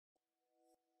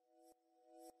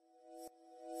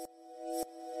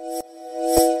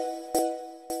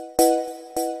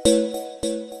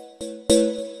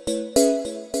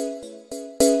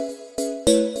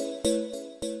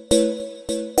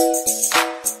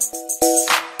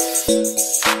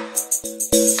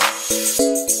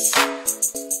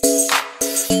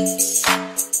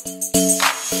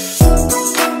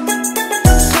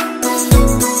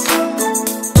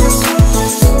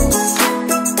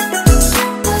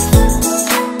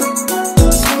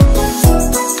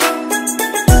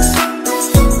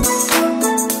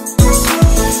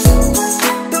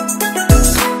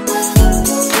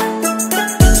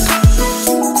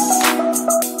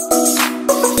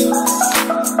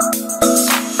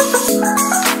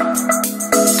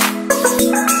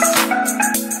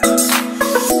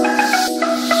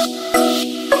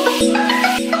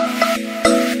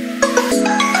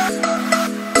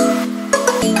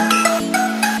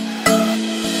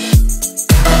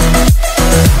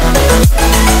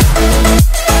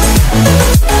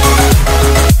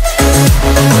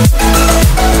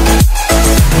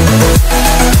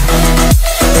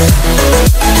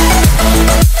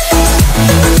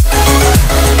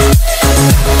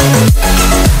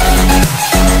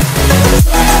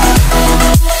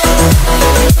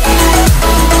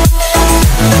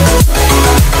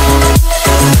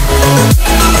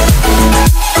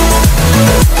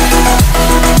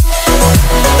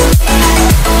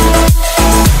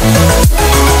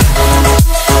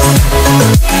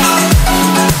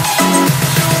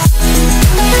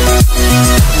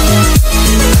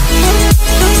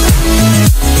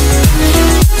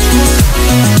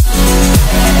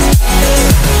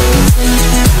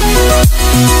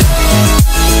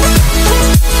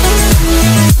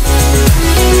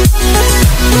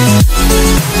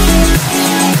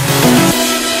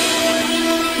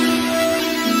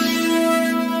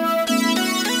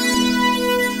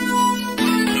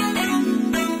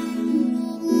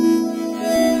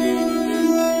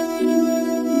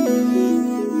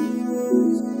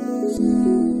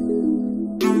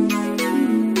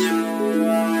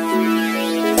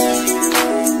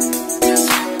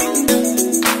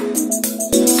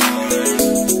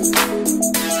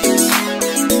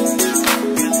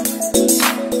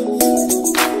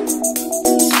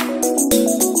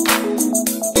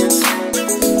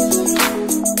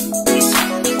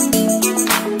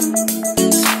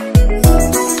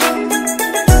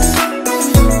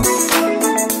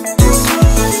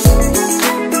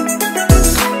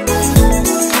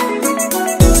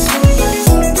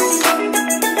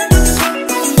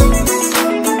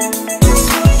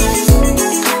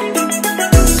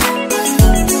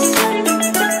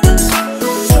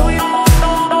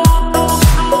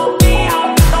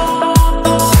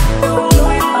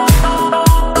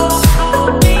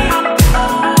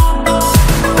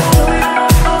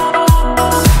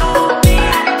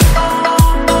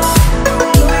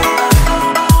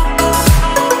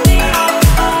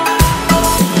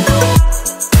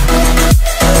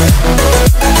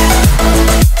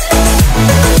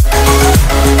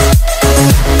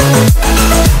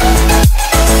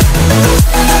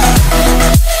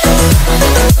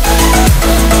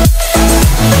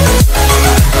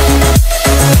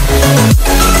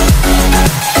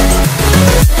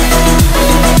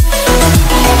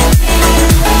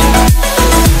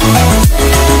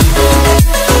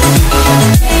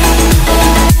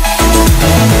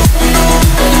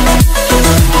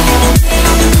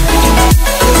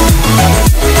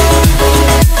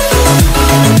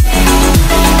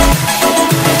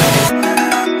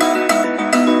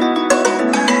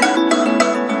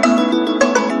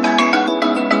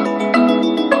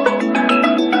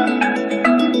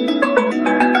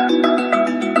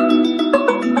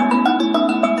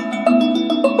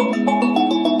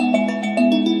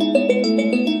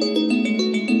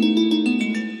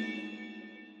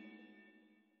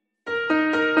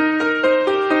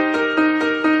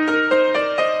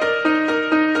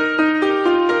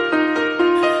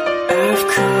I've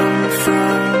come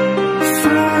from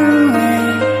far away.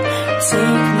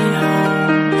 Take me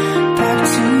home, back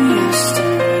to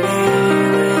yesterday.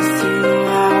 With you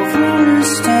I wanna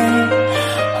stay.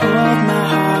 Hold my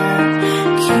heart,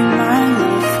 keep my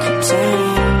love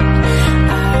contained.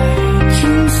 I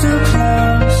came so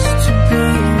close to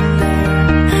being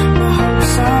there. My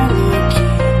hopes are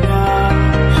looking up,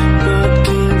 but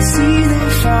can't see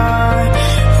that far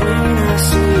when I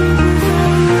sleep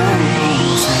without your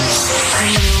roses. I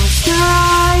know it's not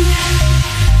right,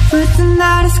 but the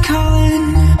night is calling,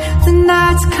 the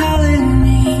night's calling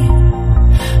me.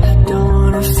 I don't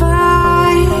wanna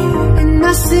fight, and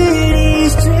I see